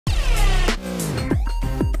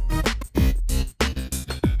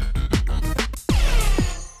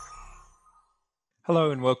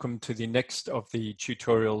Hello and welcome to the next of the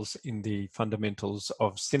tutorials in the fundamentals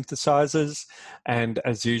of synthesizers. And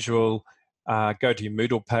as usual, go to your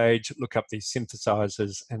Moodle page, look up the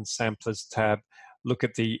synthesizers and samplers tab, look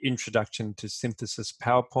at the introduction to synthesis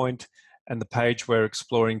PowerPoint, and the page we're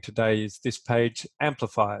exploring today is this page,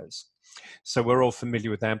 Amplifiers. So we're all familiar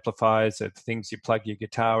with amplifiers. They're the things you plug your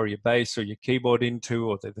guitar or your bass or your keyboard into,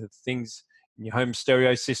 or they're the things in your home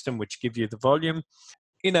stereo system which give you the volume.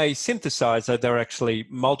 In a synthesizer, there are actually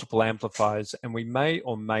multiple amplifiers, and we may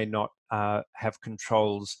or may not have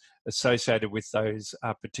controls associated with those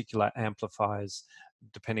particular amplifiers,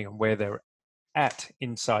 depending on where they're at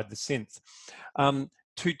inside the synth.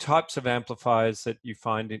 Two types of amplifiers that you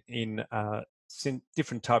find in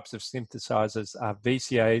different types of synthesizers are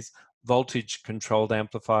VCAs, voltage-controlled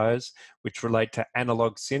amplifiers, which relate to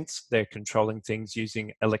analog synths. They're controlling things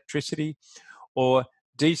using electricity, or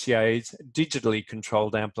DCAs, digitally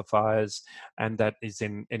controlled amplifiers, and that is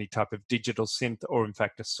in any type of digital synth or in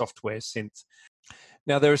fact a software synth.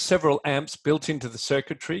 Now there are several amps built into the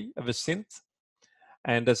circuitry of a synth,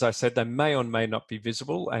 and as I said, they may or may not be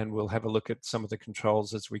visible, and we'll have a look at some of the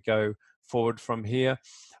controls as we go forward from here.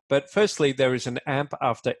 But firstly, there is an amp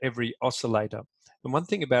after every oscillator. And one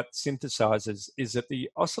thing about synthesizers is that the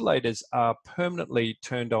oscillators are permanently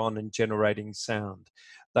turned on and generating sound.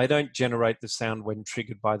 They don't generate the sound when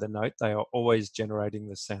triggered by the note. They are always generating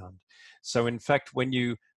the sound. So in fact, when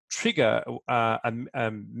you trigger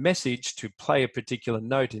a message to play a particular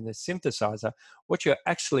note in the synthesizer, what you're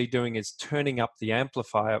actually doing is turning up the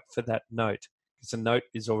amplifier for that note, because the note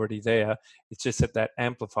is already there. It's just that that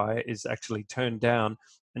amplifier is actually turned down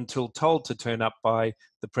until told to turn up by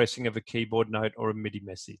the pressing of a keyboard note or a MIDI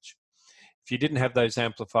message. If you didn't have those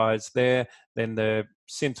amplifiers there, then the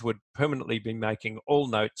synth would permanently be making all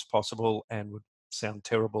notes possible and would sound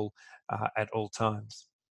terrible at all times.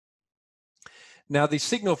 Now, the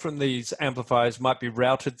signal from these amplifiers might be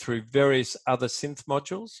routed through various other synth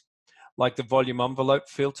modules, like the volume envelope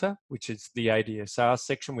filter, which is the ADSR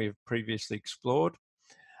section we have previously explored,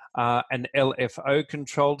 an LFO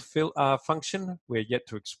controlled function. We're yet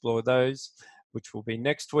to explore those, which will be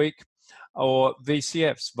next week, or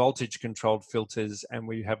VCFs, voltage controlled filters, and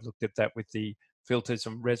we have looked at that with the filters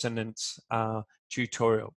and resonance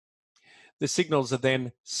tutorial. The signals are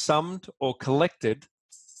then summed or collected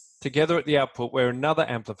together at the output, where another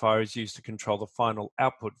amplifier is used to control the final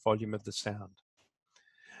output volume of the sound.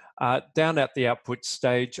 Down at the output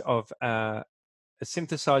stage of a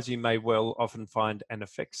synthesizer, you may well often find an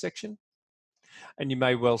effects section, and you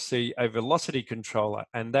may well see a velocity controller,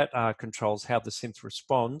 and that controls how the synth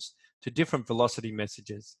responds to different velocity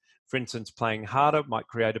messages. For instance, playing harder might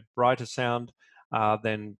create a brighter sound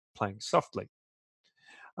than playing softly.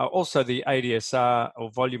 Also, the ADSR or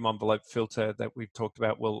volume envelope filter that we've talked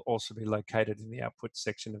about will also be located in the output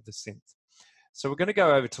section of the synth. So we're going to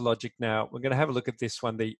go over to logic now. We're going to have a look at this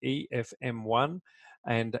one, the EFM1,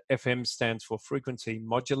 and FM stands for frequency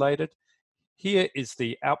modulated. Here is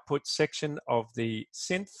the output section of the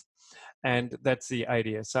synth, and that's the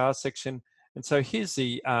ADSR section. And so here's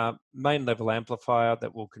the main level amplifier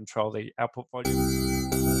that will control the output volume.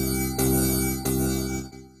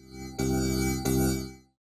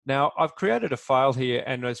 Now, I've created a file here,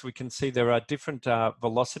 and as we can see, there are different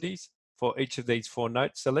velocities for each of these four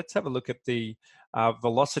notes. So let's have a look at the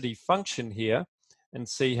velocity function here and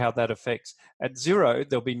see how that affects. At 0,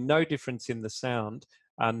 there'll be no difference in the sound,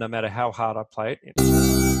 no matter how hard I play it.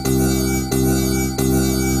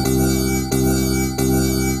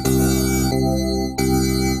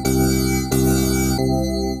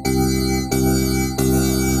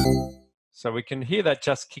 So we can hear that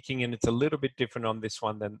just kicking in. It's a little bit different on this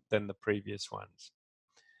one than the previous ones.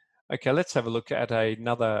 Okay, let's have a look at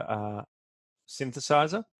another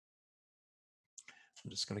synthesizer. I'm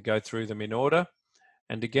just going to go through them in order.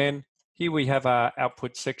 And again, here we have our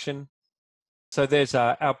output section. So there's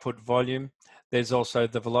our output volume. There's also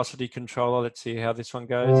the velocity controller. Let's see how this one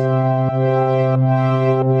goes.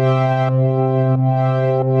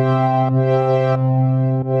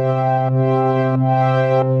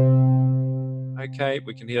 Okay,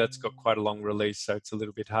 we can hear it's got quite a long release, so it's a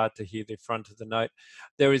little bit hard to hear the front of the note.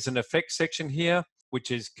 There is an effects section here,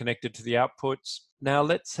 which is connected to the outputs. Now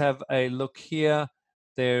let's have a look here.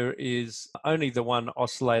 There is only the one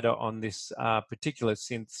oscillator on this particular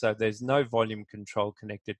synth, so there's no volume control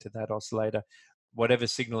connected to that oscillator. Whatever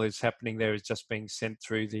signal is happening there is just being sent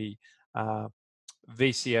through the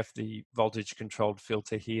VCF, the voltage controlled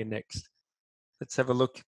filter here next. Let's have a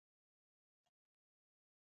look.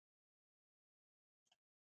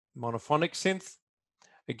 Monophonic synth,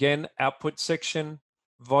 again, output section,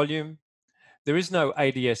 volume, There is no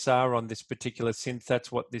ADSR on this particular synth.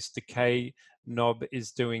 That's what this decay knob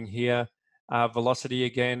is doing here. Velocity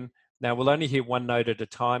again. Now we'll only hear one note at a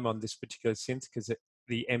time on this particular synth because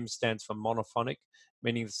the M stands for monophonic,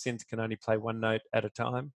 meaning the synth can only play one note at a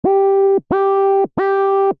time.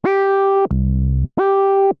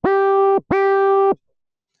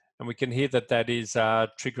 And we can hear that that is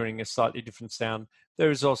triggering a slightly different sound.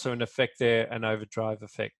 There is also an effect there, an overdrive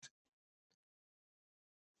effect.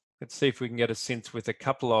 Let's see if we can get a synth with a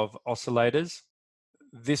couple of oscillators.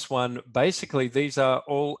 This one, basically, these are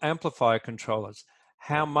all amplifier controllers.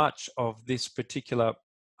 How much of this particular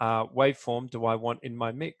waveform do I want in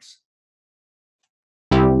my mix?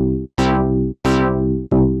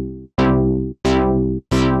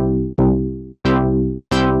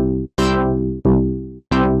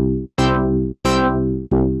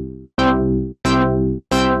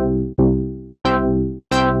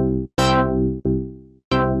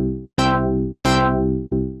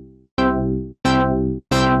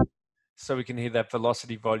 So we can hear that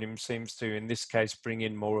velocity volume seems to, in this case, bring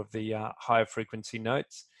in more of the higher frequency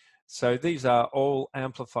notes. So these are all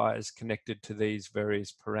amplifiers connected to these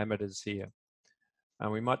various parameters here.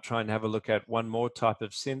 And we might try and have a look at one more type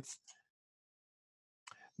of synth.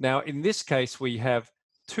 Now, in this case, we have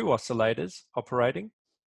two oscillators operating,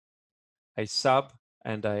 a sub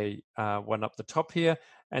and a one up the top here.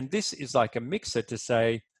 And this is like a mixer to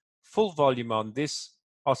say full volume on this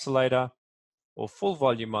oscillator, or full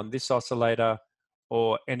volume on this oscillator,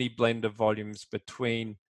 or any blend of volumes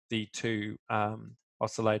between the two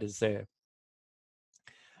oscillators there.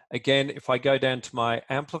 Again, if I go down to my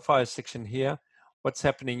amplifier section here, what's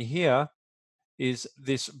happening here is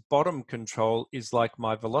this bottom control is like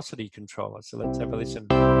my velocity controller. So let's have a listen.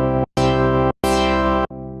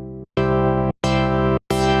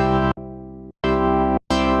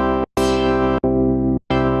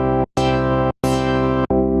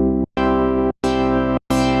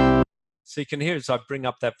 So you can hear as I bring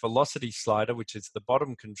up that velocity slider, which is the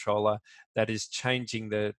bottom controller, that is changing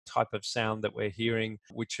the type of sound that we're hearing,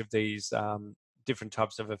 which of these different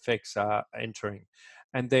types of effects are entering.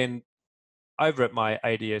 And then over at my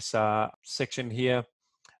ADSR section here,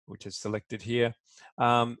 which is selected here,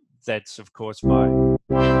 that's of course my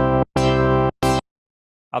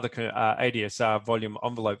other ADSR volume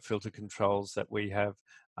envelope filter controls that we have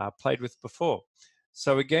played with before.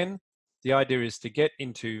 So again, the idea is to get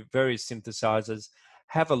into various synthesizers,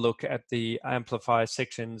 have a look at the amplifier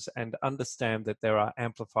sections and understand that there are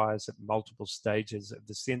amplifiers at multiple stages of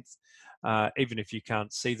the synth. Even if you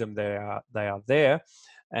can't see them, they are there,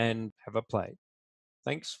 and have a play.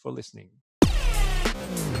 Thanks for listening.